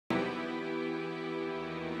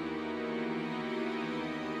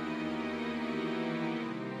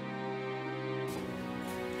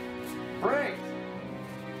Briggs!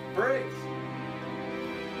 Briggs!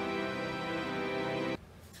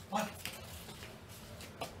 What?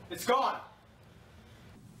 It's gone!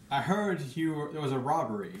 I heard there was a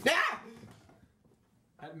robbery. Yeah!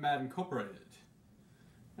 At Mad Incorporated.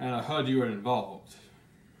 And I heard you were involved.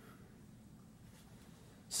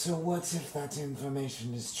 So what if that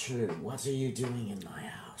information is true? What are you doing in my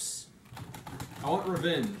house? I want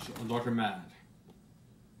revenge on Dr. Mad.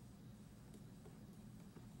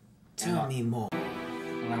 Tell me more.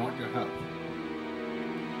 And I want your help.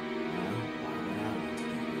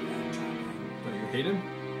 But you hate him?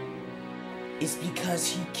 It's because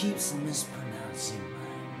he keeps mispronouncing my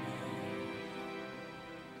name.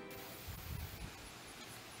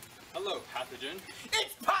 Hello, pathogen.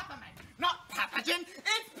 It's pathogen, not pathogen.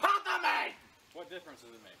 It's pathogen. What difference does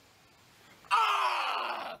it make?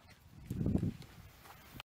 Ah!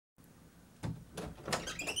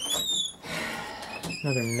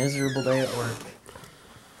 Another miserable day at work.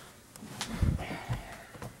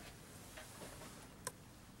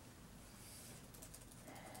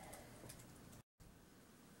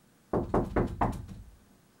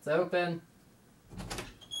 It's open.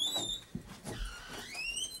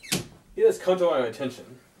 It has come to my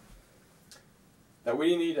attention that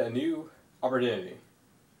we need a new opportunity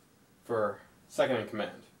for second in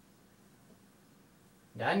command.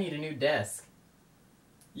 I need a new desk.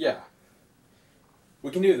 Yeah,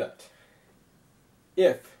 we can do that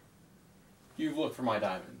if you look for my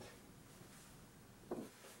diamond.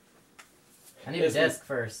 I need a desk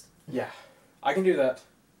first. Yeah, I can do that,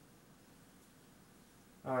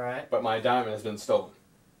 Alright. but my diamond has been stolen.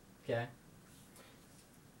 Okay.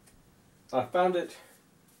 I found it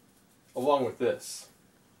along with this.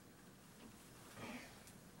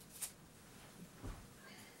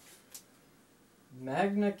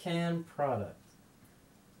 Magna-Can product.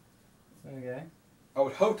 Okay. I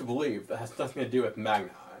would hope to believe that has nothing to do with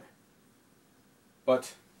Magna-Eye.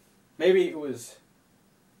 But maybe it was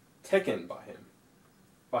taken by him,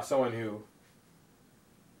 by someone who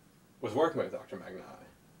was working with Dr. Magna-Eye.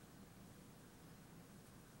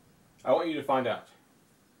 I want you to find out.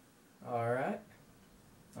 Alright.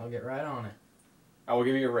 I'll get right on it. I will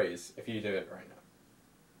give you a raise if you do it right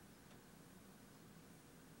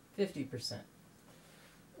now. 50%.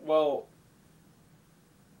 Well,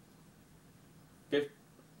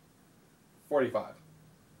 45.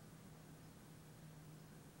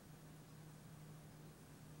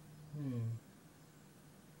 Hmm.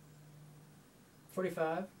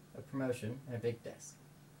 45, a promotion, and a big desk.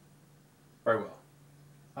 Very well.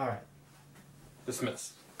 Alright.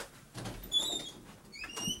 Dismissed.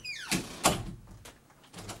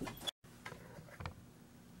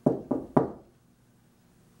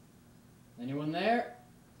 Anyone there?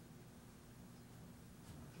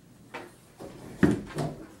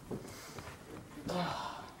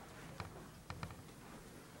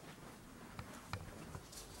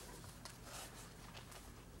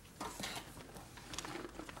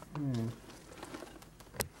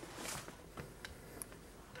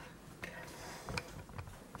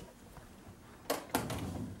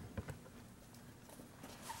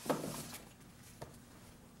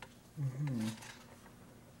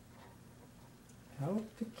 How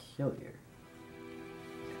peculiar.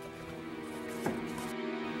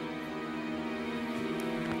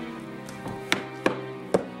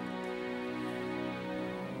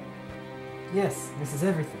 Yes, this is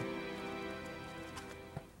everything.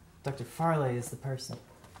 Dr. Farley is the person.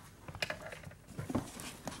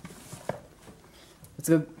 Let's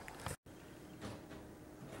go.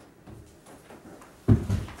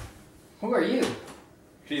 Who are you? Who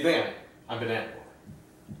do you think I am? I'm Banana.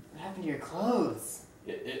 What happened to your clothes?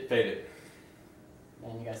 It faded.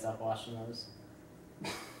 Man, you gotta stop washing those.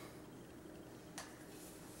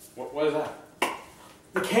 What is that?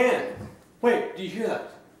 The can! Wait, do you hear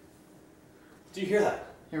that? Do you hear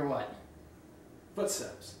that? Hear what?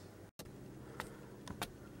 Footsteps.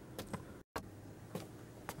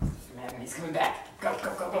 Man, he's coming back. Go,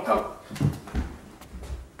 go, go, go, go!